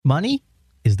Money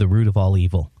is the root of all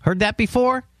evil. Heard that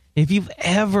before? If you've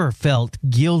ever felt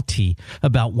guilty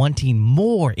about wanting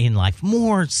more in life,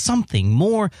 more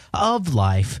of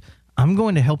life, I'm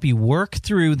going to help you work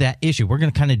through that issue. We're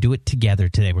going to kind of do it together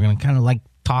today. We're going to kind of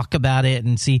talk about it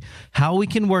and see how we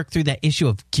can work through that issue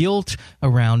of guilt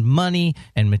around money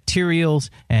and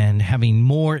materials and having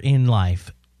more in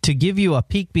life. To give you a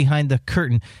peek behind the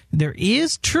curtain, there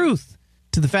is truth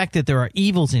to the fact that there are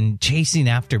evils in chasing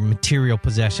after material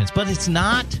possessions, but it's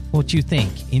not what you think.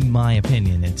 In my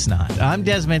opinion, it's not. I'm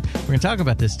Desmond. We're going to talk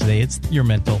about this today. It's your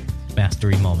mental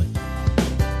mastery moment.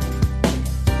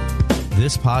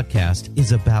 This podcast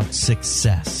is about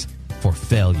success for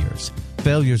failures.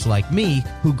 Failures like me,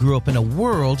 who grew up in a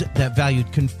world that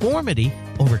valued conformity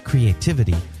over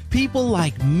creativity. People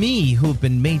like me who have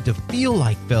been made to feel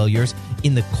like failures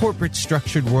in the corporate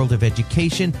structured world of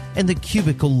education and the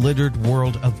cubicle littered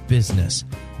world of business.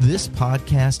 This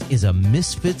podcast is a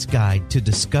misfit's guide to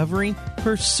discovering,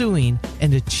 pursuing,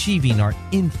 and achieving our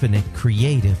infinite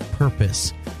creative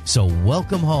purpose. So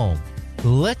welcome home.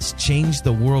 Let's change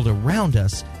the world around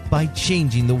us by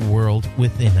changing the world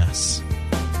within us.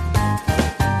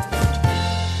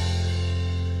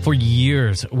 For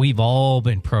years, we've all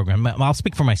been programmed. I'll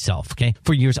speak for myself, okay?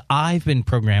 For years, I've been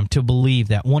programmed to believe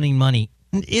that wanting money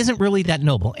isn't really that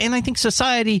noble. And I think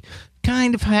society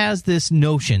kind of has this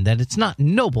notion that it's not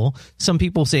noble. Some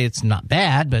people say it's not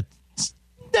bad, but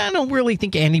I don't really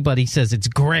think anybody says it's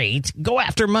great. Go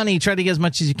after money, try to get as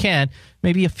much as you can,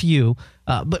 maybe a few.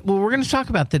 But what we're going to talk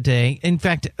about today, in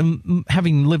fact,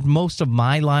 having lived most of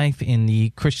my life in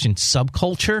the Christian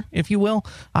subculture, if you will,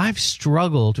 I've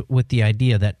struggled with the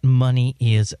idea that money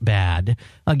is bad.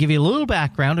 I'll give you a little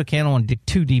background. Okay, I don't want to dig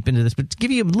too deep into this, but to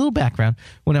give you a little background,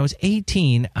 when I was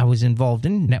 18, I was involved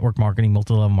in network marketing,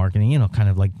 multi-level marketing, kind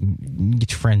of like you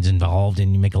get your friends involved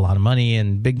and you make a lot of money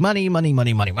and big money.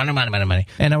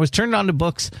 And I was turned on to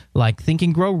books like Think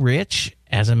and Grow Rich,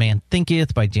 As a Man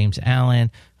Thinketh by James Allen,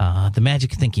 The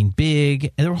Magic of Thinking Big,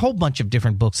 and there were a whole bunch of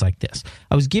different books like this.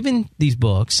 I was given these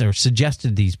books, or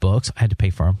suggested these books. I had to pay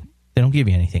for them. They don't give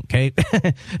you anything, okay?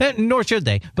 Nor should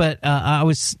they. But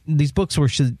these books were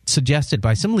suggested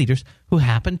by some leaders who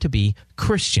happened to be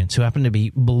Christians, who happened to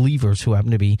be believers, who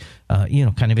happened to be,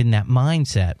 kind of in that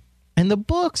mindset. And the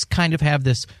books kind of have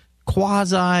this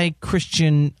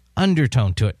quasi-Christian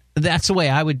undertone to it. That's the way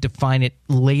I would define it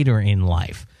later in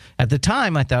life. At the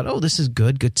time, I thought, this is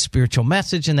good spiritual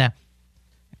message, and that.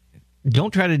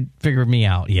 Don't try to figure me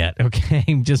out yet, okay?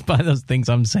 Just by those things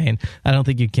I'm saying. I don't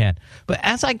think you can. But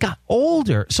as I got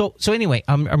older, so anyway,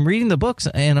 I'm reading the books,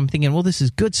 and I'm thinking, well, this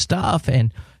is good stuff,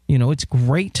 and, it's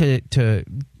great to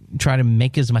try to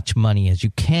make as much money as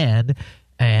you can,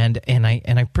 and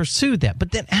I pursued that.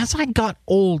 But then as I got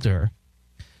older,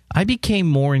 I became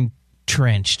more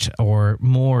entrenched or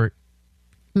more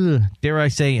dare I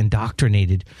say,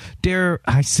 indoctrinated, dare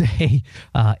I say,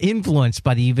 influenced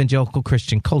by the evangelical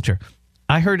Christian culture.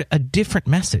 I heard a different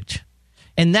message.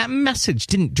 And that message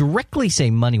didn't directly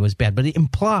say money was bad, but it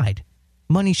implied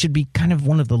money should be kind of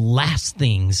one of the last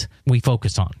things we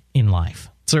focus on in life.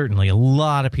 Certainly, a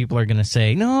lot of people are going to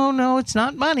say, no, it's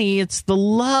not money. It's the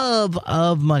love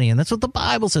of money. And that's what the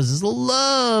Bible says, is the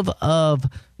love of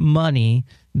money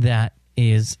that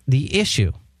is the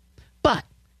issue. But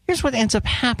here's what ends up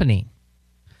happening.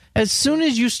 As soon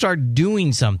as you start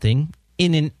doing something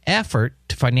in an effort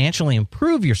to financially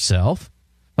improve yourself,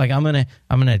 like I'm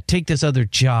gonna take this other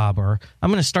job, or I'm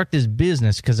gonna start this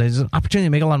business because there's an opportunity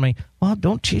to make a lot of money. Well,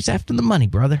 don't chase after the money,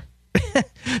 brother.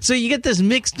 So you get this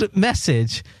mixed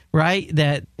message, right,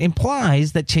 that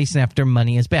implies that chasing after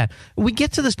money is bad. We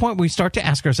get to this point where we start to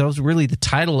ask ourselves, really the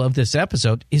title of this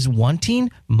episode, is wanting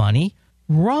money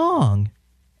wrong?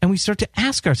 And we start to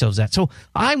ask ourselves that. So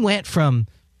I went from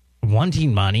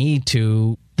wanting money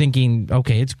to thinking,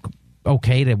 okay, it's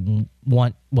okay to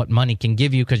want what money can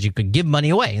give you because you could give money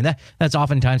away. And that's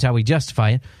oftentimes how we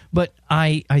justify it. But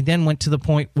I then went to the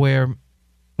point where,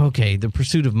 okay, the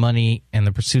pursuit of money and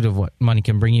the pursuit of what money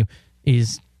can bring you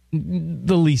is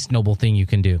the least noble thing you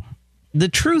can do. The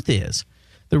truth is,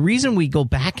 the reason we go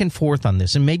back and forth on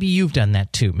this, and maybe you've done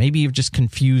that too, maybe you're just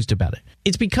confused about it,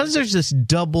 it's because there's this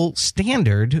double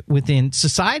standard within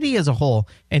society as a whole,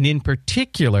 and in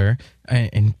particular,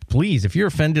 and please, if you're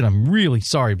offended, I'm really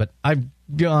sorry, but I've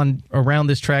gone around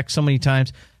this track so many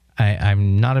times,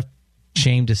 I'm not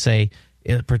ashamed to say,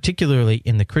 particularly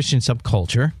in the Christian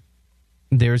subculture,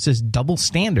 there's this double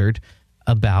standard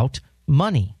about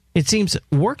money. It seems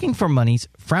working for money's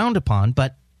frowned upon,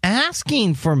 but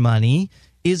asking for money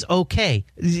is okay.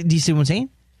 Do you see what I'm saying?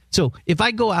 So if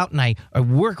I go out and I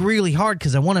work really hard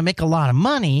because I want to make a lot of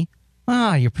money,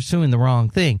 you're pursuing the wrong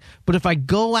thing. But if I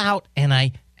go out and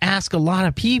I ask a lot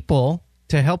of people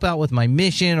to help out with my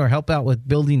mission or help out with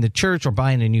building the church or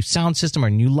buying a new sound system or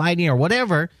new lighting or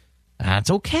whatever, that's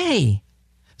okay.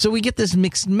 So we get this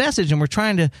mixed message, and we're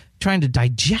trying to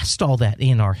digest all that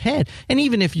in our head. And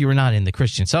even if you're not in the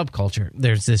Christian subculture,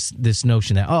 there's this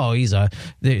notion that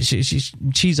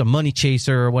she's a money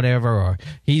chaser or whatever, or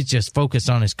he's just focused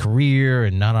on his career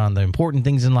and not on the important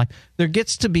things in life. There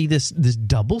gets to be this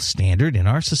double standard in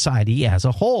our society as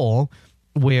a whole,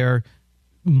 where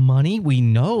we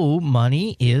know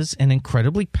money is an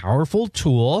incredibly powerful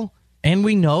tool. And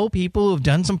we know people who have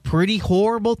done some pretty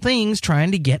horrible things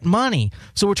trying to get money.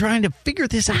 So we're trying to figure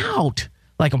this out.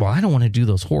 Like, well, I don't want to do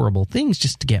those horrible things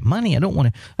just to get money. I don't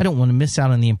want to miss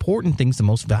out on the important things, the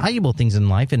most valuable things in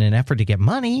life in an effort to get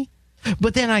money.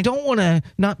 But then I don't want to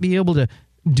not be able to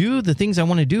do the things I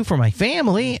want to do for my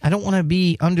family. I don't want to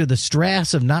be under the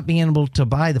stress of not being able to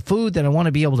buy the food that I want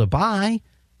to be able to buy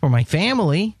for my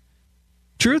family.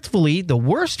 Truthfully, the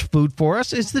worst food for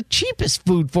us is the cheapest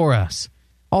food for us.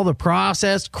 All the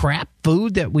processed crap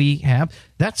food that we have,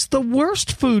 that's the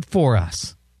worst food for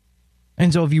us.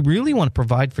 And so if you really want to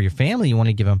provide for your family, you want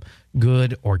to give them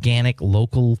good, organic,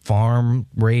 local,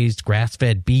 farm-raised,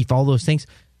 grass-fed beef, all those things,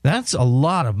 that's a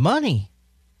lot of money.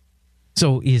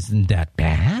 So isn't that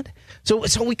bad? So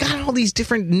we got all these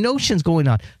different notions going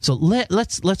on. So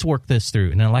let's work this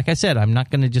through. Now, like I said, I'm not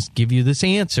going to just give you this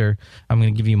answer. I'm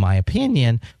going to give you my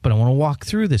opinion, but I want to walk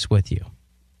through this with you.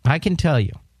 I can tell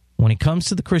you, when it comes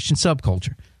to the Christian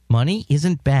subculture, money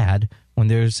isn't bad when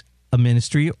there's a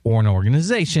ministry or an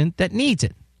organization that needs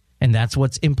it. And that's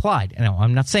what's implied. Now,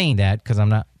 I'm not saying that because I'm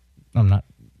not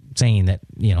saying that,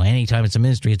 anytime it's a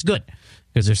ministry, it's good,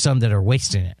 because there's some that are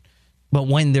wasting it. But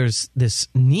when there's this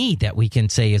need that we can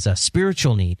say is a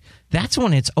spiritual need, that's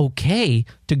when it's okay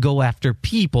to go after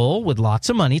people with lots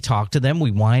of money, talk to them,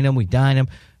 we wine them, we dine them.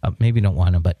 Maybe don't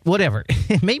wine them, but whatever.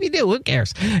 Maybe do. Who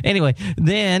cares? Anyway,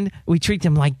 then we treat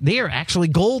them like they are actually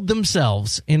gold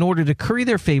themselves in order to curry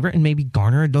their favor and maybe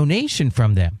garner a donation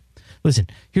from them. Listen,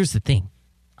 here's the thing.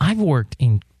 I've worked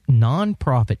in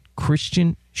nonprofit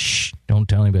Christian, don't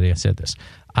tell anybody I said this.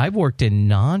 I've worked in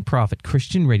nonprofit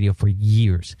Christian radio for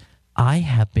years. I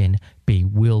have been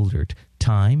bewildered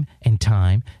time and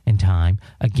time and time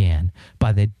again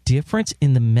by the difference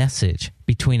in the message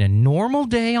between a normal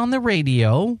day on the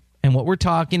radio and what we're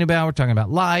talking about. We're talking about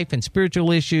life and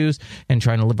spiritual issues and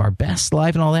trying to live our best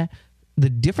life and all that. The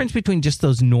difference between just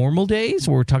those normal days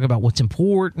where we're talking about what's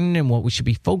important and what we should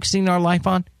be focusing our life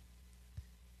on,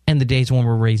 and the days when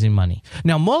we're raising money.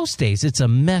 Now, most days it's a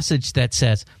message that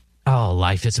says, oh,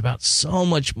 life is about so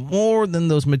much more than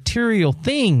those material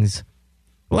things.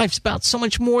 Life's about so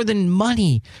much more than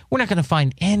money. We're not going to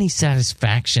find any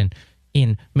satisfaction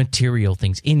in material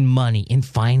things, in money, in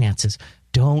finances.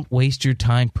 Don't waste your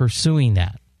time pursuing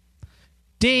that.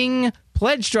 Ding!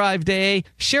 Pledge Drive Day,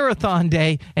 Share-a-thon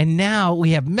Day, and now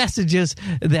we have messages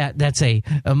that say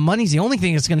money's the only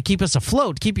thing that's going to keep us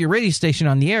afloat, keep your radio station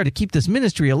on the air, to keep this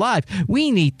ministry alive. We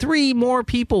need 3 more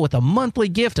people with a monthly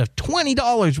gift of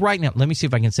 $20 right now. Let me see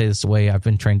if I can say this the way I've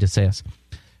been trained to say this.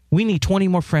 We need 20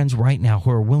 more friends right now who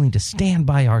are willing to stand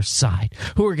by our side,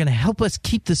 who are going to help us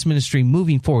keep this ministry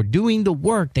moving forward, doing the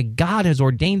work that God has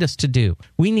ordained us to do.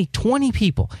 We need 20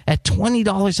 people at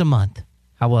 $20 a month.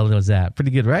 How well was that?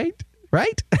 Pretty good, right?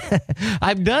 Right?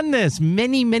 I've done this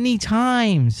many, many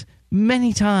times.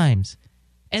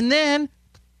 And then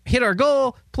hit our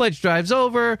goal, pledge drive's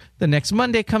over, the next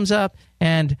Monday comes up,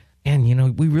 and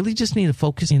we really just need to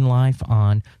focus in life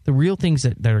on the real things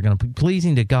that are going to be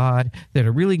pleasing to God, that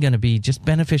are really going to be just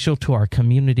beneficial to our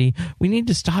community. We need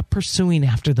to stop pursuing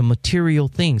after the material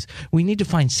things. We need to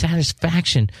find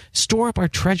satisfaction, store up our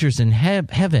treasures in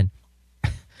heaven.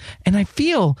 And I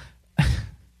feel...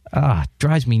 it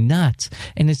drives me nuts.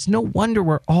 And it's no wonder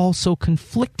we're all so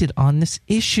conflicted on this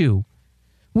issue.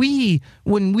 When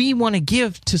we want to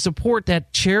give to support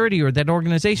that charity or that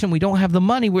organization, we don't have the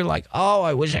money. We're like, oh,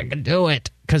 I wish I could do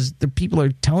it. Because the people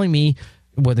are telling me,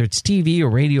 whether it's TV or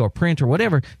radio or print or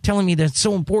whatever, telling me that it's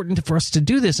so important for us to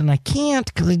do this. And I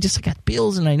can't because I got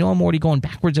bills and I know I'm already going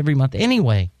backwards every month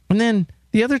anyway. And then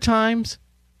the other times,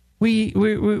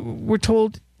 we're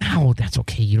told, no, that's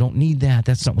okay. You don't need that.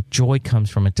 That's not what joy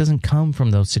comes from. It doesn't come from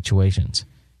those situations.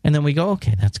 And then we go,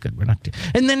 okay, that's good. We're not.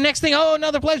 And then next thing,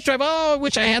 another pledge drive. Oh, I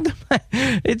wish I had them.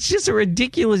 It's just a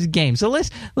ridiculous game. So let's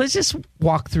just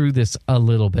walk through this a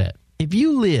little bit. If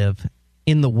you live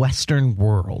in the Western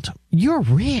world, you're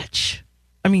rich.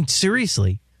 I mean,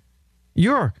 seriously,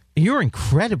 you're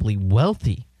incredibly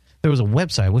wealthy. There was a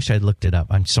website. I wish I'd looked it up.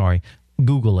 I'm sorry.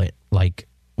 Google it. Like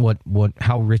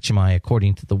how rich am I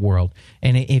according to the world?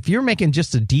 And if you're making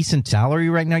just a decent salary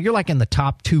right now, you're like in the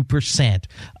top 2%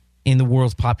 in the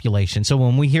world's population. So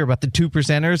when we hear about the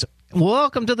 2%ers,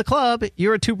 welcome to the club.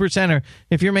 You're a 2%er.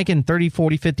 If you're making $30,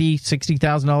 $40, $50,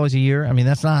 $60,000 a year, I mean,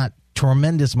 that's not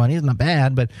tremendous money. It's not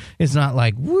bad, but it's not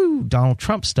like, woo, Donald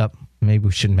Trump stuff. Maybe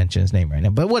we shouldn't mention his name right now,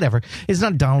 but whatever. It's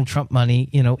not Donald Trump money.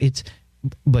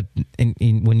 But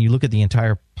when you look at the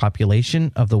entire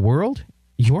population of the world,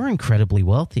 you're incredibly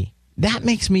wealthy. That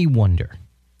makes me wonder.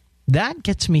 That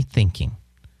gets me thinking.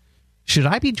 Should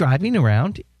I be driving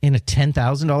around in a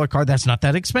 $10,000 car that's not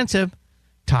that expensive,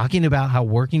 talking about how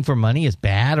working for money is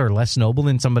bad or less noble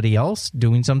than somebody else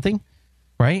doing something,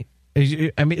 right?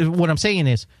 I mean, what I'm saying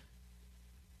is,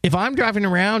 if I'm driving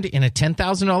around in a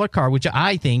 $10,000 car, which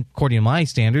I think, according to my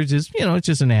standards, is, it's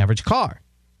just an average car.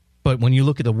 But when you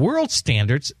look at the world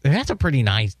standards, that's a pretty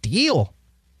nice deal.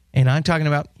 And I'm talking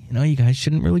about, you guys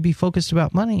shouldn't really be focused on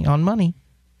money.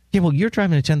 Yeah, well, you're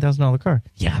driving a $10,000 car.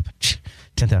 Yeah, but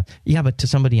 $10,000. Yeah, but to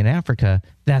somebody in Africa,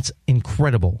 that's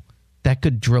incredible. That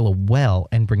could drill a well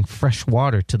and bring fresh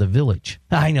water to the village.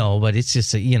 I know, but it's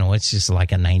just it's just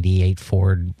like a '98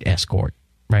 Ford Escort,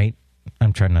 right?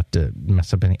 I'm trying not to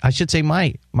mess up any. I should say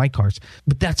my cars,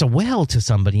 but that's a well to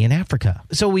somebody in Africa.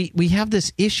 So we have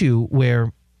this issue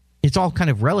where it's all kind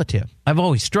of relative. I've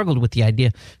always struggled with the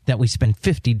idea that we spend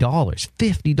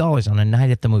 $50 on a night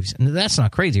at the movies. And that's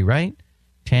not crazy, right?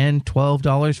 $10,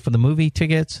 $12 for the movie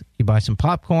tickets. You buy some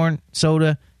popcorn,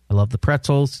 soda. I love the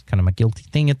pretzels, kind of my guilty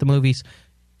thing at the movies.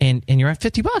 And you're at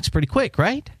 $50 pretty quick,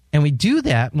 right? And we do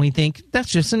that and we think that's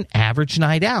just an average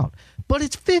night out. But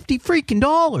it's $50 freaking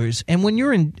dollars. And when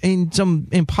you're in some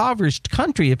impoverished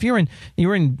country, if you're in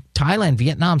Thailand,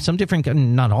 Vietnam, some different,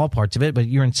 not all parts of it, but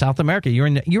you're in South America, you're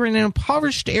in an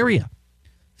impoverished area.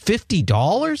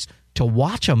 $50 to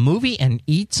watch a movie and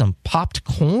eat some popped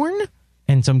corn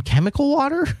and some chemical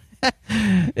water?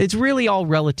 It's really all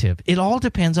relative. It all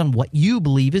depends on what you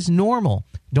believe is normal.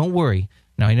 Don't worry.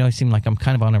 Now, I know I seem like I'm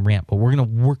kind of on a rant, but we're going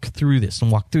to work through this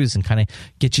and walk through this and kind of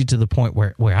get you to the point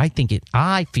where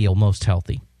I feel most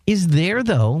healthy. Is there,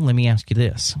 though, let me ask you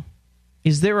this,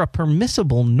 is there a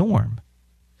permissible norm?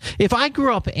 If I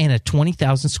grew up in a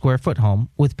 20,000 square foot home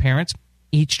with parents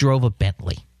each drove a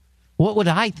Bentley, what would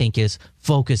I think is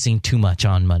focusing too much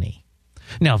on money?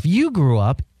 Now, if you grew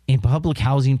up in public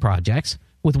housing projects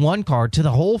with one car to the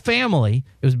whole family,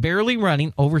 it was barely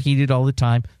running, overheated all the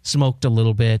time, smoked a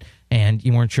little bit, and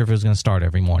you weren't sure if it was going to start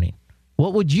every morning,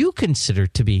 what would you consider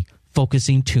to be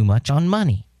focusing too much on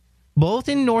money? Both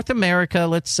in North America,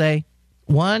 let's say,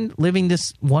 one living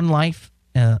this one life,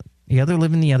 the other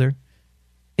living the other.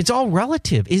 It's all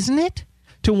relative, isn't it?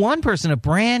 To one person, a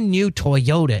brand new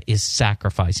Toyota is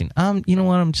sacrificing. You know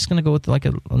what? I'm just going to go with like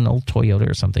an old Toyota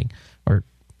or something, or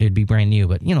it'd be brand new,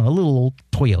 but a little old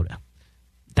Toyota.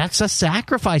 That's a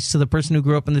sacrifice to the person who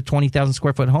grew up in the 20,000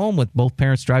 square foot home with both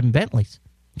parents driving Bentleys.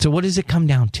 So what does it come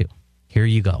down to? Here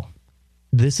you go.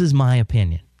 This is my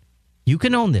opinion. You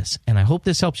can own this, and I hope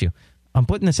this helps you. I'm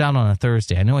putting this out on a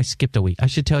Thursday. I know I skipped a week. I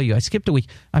should tell you, I skipped a week.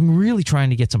 I'm really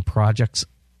trying to get some projects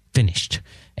finished.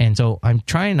 And so I'm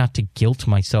trying not to guilt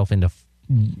myself into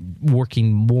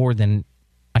working more than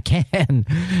I can.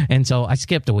 And so I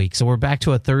skipped a week. So we're back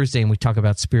to a Thursday, and we talk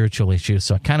about spiritual issues.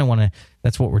 So I kind of want to,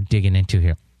 that's what we're digging into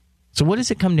here. So what does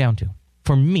it come down to?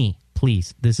 For me,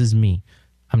 please, this is me.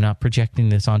 I'm not projecting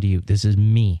this onto you. This is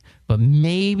me. But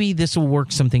maybe this will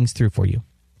work some things through for you.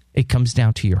 It comes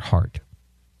down to your heart.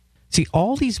 See,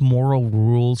 all these moral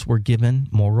rules we're given,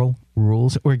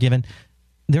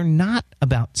 they're not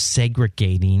about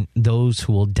segregating those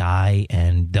who will die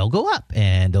and they'll go up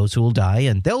and those who will die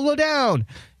and they'll go down.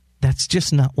 That's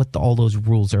just not what all those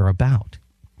rules are about.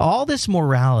 All this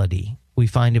morality we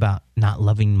find about not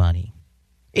loving money,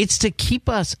 it's to keep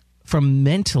us from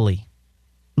mentally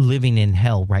living in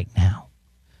hell right now.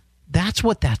 That's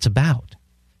what that's about.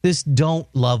 This don't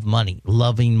love money,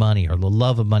 loving money, or the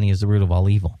love of money is the root of all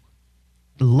evil.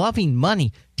 Loving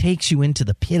money takes you into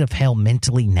the pit of hell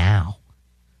mentally now.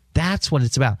 That's what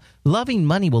it's about. Loving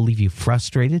money will leave you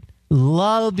frustrated.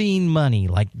 Loving money,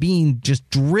 like being just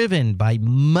driven by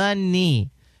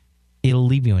money, it'll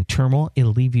leave you in turmoil.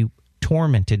 It'll leave you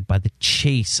tormented by the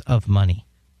chase of money.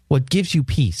 What gives you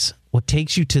peace, what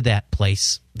takes you to that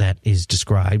place that is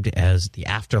described as the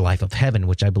afterlife of heaven,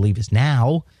 which I believe is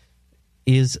now,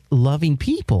 is loving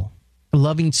people,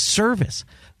 loving service,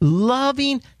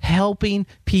 loving helping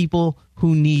people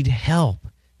who need help.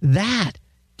 That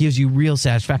gives you real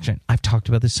satisfaction. I've talked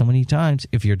about this so many times.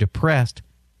 If you're depressed,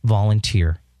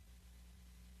 volunteer.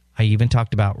 I even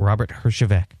talked about Robert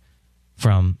Herjavec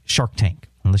from Shark Tank,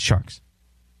 on the sharks.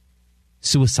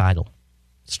 Suicidal.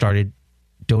 Started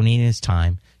donating his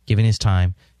time, giving his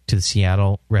time to the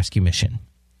Seattle Rescue Mission.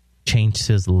 Changed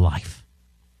his life.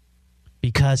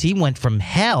 Because he went from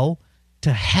hell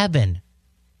to heaven.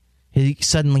 He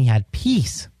suddenly had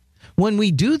peace. When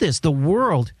we do this, the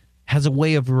world has a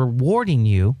way of rewarding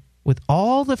you with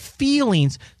all the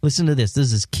feelings. Listen to this.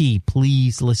 This is key.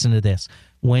 Please listen to this.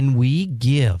 When we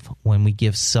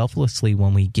give selflessly,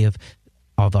 when we give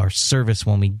of our service,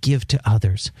 when we give to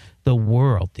others, the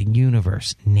world, the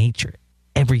universe, nature,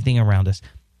 everything around us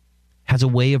has a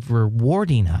way of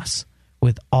rewarding us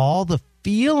with all the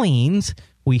feelings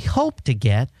we hope to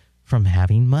get from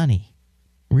having money.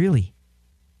 Really,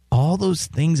 all those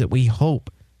things that we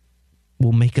hope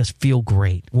will make us feel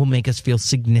great, will make us feel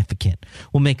significant,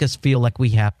 will make us feel like we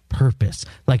have purpose,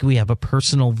 like we have a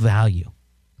personal value.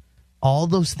 All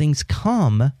those things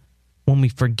come when we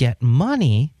forget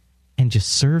money and just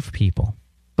serve people.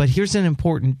 But here's an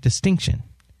important distinction.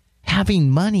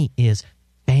 Having money is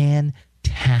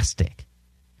fantastic.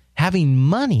 Having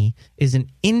money is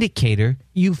an indicator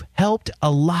you've helped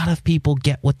a lot of people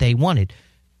get what they wanted.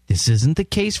 This isn't the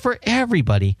case for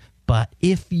everybody, but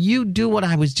if you do what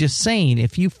I was just saying,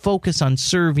 if you focus on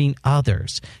serving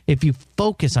others, if you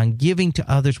focus on giving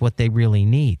to others what they really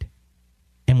need,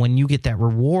 and when you get that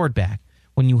reward back,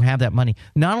 when you have that money,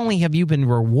 not only have you been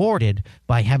rewarded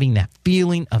by having that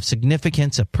feeling of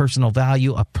significance, of personal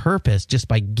value, of purpose, just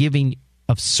by giving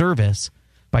of service,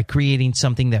 by creating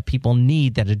something that people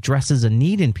need, that addresses a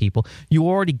need in people, you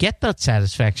already get that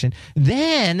satisfaction.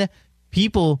 Then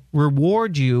people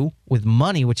reward you with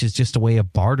money, which is just a way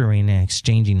of bartering and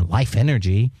exchanging life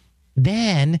energy.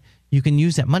 Then you can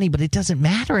use that money, but it doesn't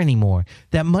matter anymore.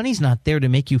 That money's not there to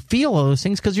make you feel all those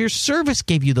things because your service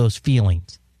gave you those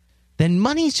feelings. Then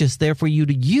money's just there for you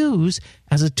to use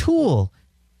as a tool.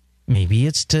 Maybe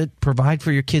it's to provide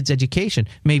for your kids' education.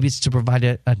 Maybe it's to provide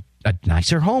a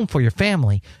nicer home for your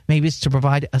family. Maybe it's to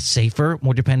provide a safer,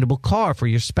 more dependable car for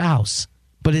your spouse.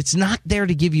 But it's not there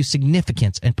to give you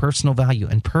significance and personal value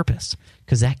and purpose,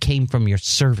 because that came from your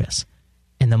service.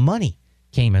 And the money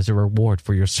came as a reward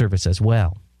for your service as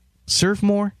well. Serve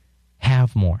more,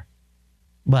 have more.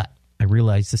 But I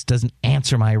realize this doesn't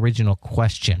answer my original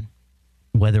question,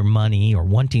 whether money or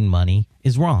wanting money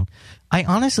is wrong. I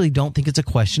honestly don't think it's a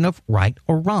question of right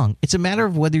or wrong. It's a matter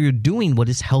of whether you're doing what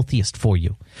is healthiest for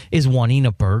you. Is wanting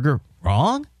a burger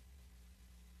wrong?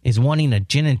 Is wanting a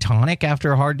gin and tonic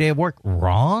after a hard day of work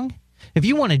wrong? If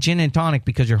you want a gin and tonic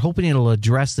because you're hoping it'll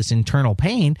address this internal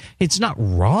pain, it's not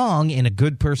wrong in a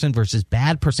good person versus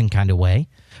bad person kind of way,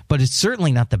 but it's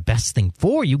certainly not the best thing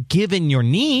for you given your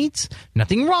needs.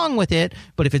 Nothing wrong with it,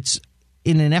 but if it's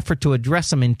in an effort to address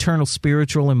some internal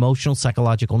spiritual, emotional,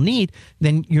 psychological need,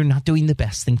 then you're not doing the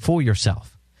best thing for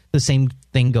yourself. The same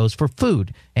thing goes for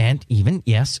food and even,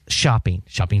 yes, shopping.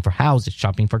 Shopping for houses,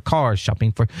 shopping for cars,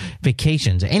 shopping for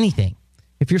vacations, anything.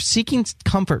 If you're seeking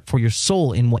comfort for your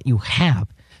soul in what you have,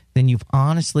 then you've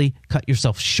honestly cut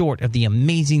yourself short of the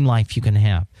amazing life you can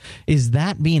have. Is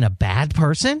that being a bad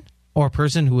person or a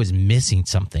person who is missing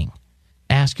something?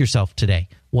 Ask yourself today,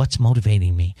 what's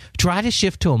motivating me? Try to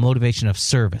shift to a motivation of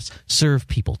service. Serve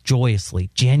people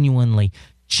joyously, genuinely,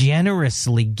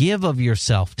 generously. Give of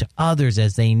yourself to others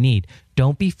as they need.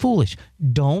 Don't be foolish.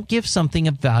 Don't give something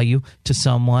of value to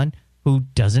someone who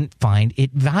doesn't find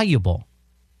it valuable.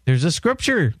 There's a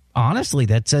scripture, honestly,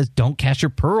 that says, don't cast your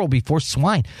pearl before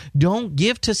swine. Don't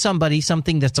give to somebody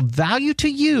something that's of value to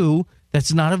you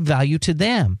that's not of value to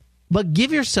them. But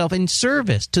give yourself in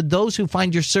service to those who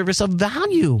find your service of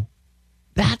value.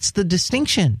 That's the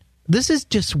distinction. This is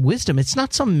just wisdom. It's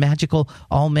not some magical,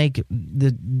 I'll make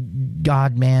the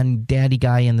God, man, daddy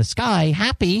guy in the sky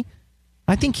happy.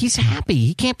 I think he's happy.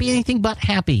 He can't be anything but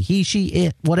happy. He, she,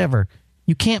 it, whatever.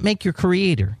 You can't make your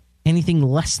creator anything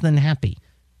less than happy.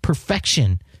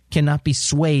 Perfection cannot be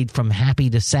swayed from happy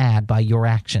to sad by your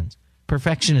actions.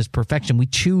 Perfection is perfection. We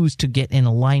choose to get in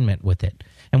alignment with it.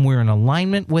 And we're in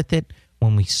alignment with it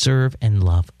when we serve and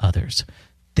love others.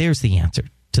 There's the answer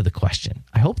to the question.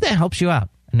 I hope that helps you out.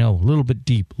 I know, a little bit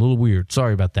deep, a little weird.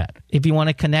 Sorry about that. If you want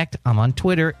to connect, I'm on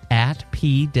Twitter at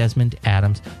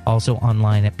 @PDesmondAdams. Also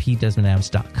online at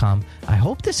pdesmondadams.com. I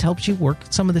hope this helps you work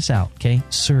some of this out, okay?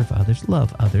 Serve others,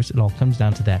 love others. It all comes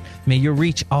down to that. May your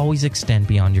reach always extend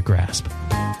beyond your grasp.